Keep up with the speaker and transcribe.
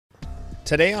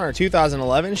Today on our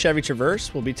 2011 Chevy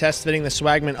Traverse, we'll be test fitting the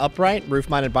Swagman upright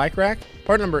roof-mounted bike rack,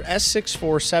 part number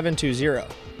S64720.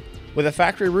 With a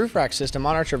factory roof rack system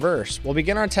on our Traverse, we'll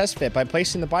begin our test fit by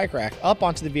placing the bike rack up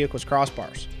onto the vehicle's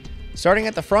crossbars. Starting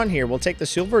at the front here, we'll take the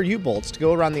silver U-bolts to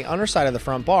go around the underside of the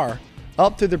front bar,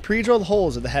 up through the pre-drilled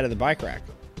holes at the head of the bike rack.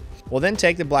 We'll then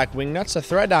take the black wing nuts to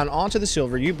thread down onto the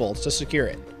silver U-bolts to secure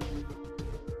it.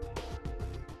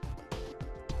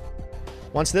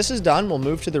 Once this is done, we'll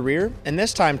move to the rear, and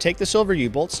this time take the silver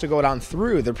U-bolts to go down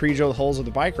through the pre-drilled holes of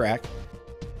the bike rack.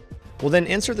 We'll then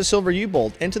insert the silver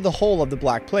U-bolt into the hole of the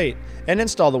black plate and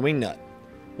install the wing nut.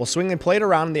 We'll swing the plate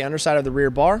around the underside of the rear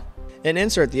bar and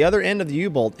insert the other end of the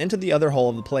U-bolt into the other hole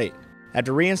of the plate.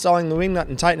 After reinstalling the wing nut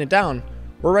and tighten it down,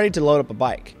 we're ready to load up a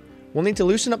bike. We'll need to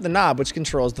loosen up the knob which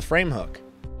controls the frame hook.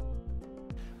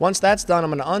 Once that's done,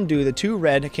 I'm going to undo the two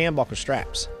red cam buckle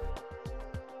straps.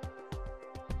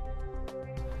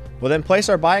 We'll then place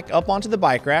our bike up onto the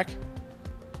bike rack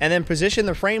and then position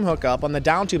the frame hook up on the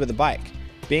down tube of the bike,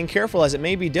 being careful as it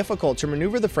may be difficult to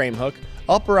maneuver the frame hook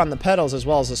up around the pedals as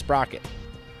well as the sprocket.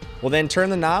 We'll then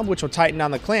turn the knob, which will tighten down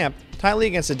the clamp tightly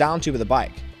against the down tube of the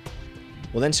bike.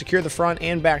 We'll then secure the front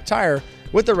and back tire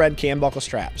with the red cam buckle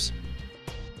straps.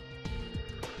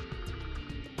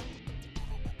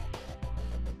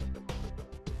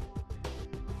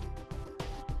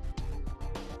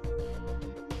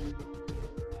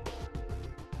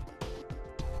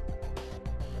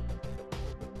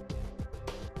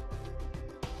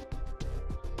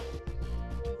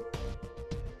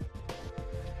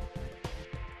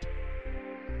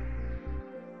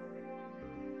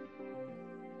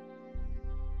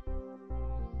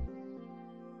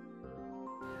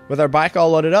 With our bike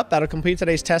all loaded up, that'll complete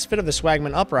today's test fit of the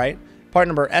Swagman upright, part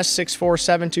number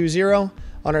S64720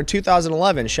 on our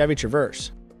 2011 Chevy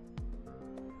Traverse.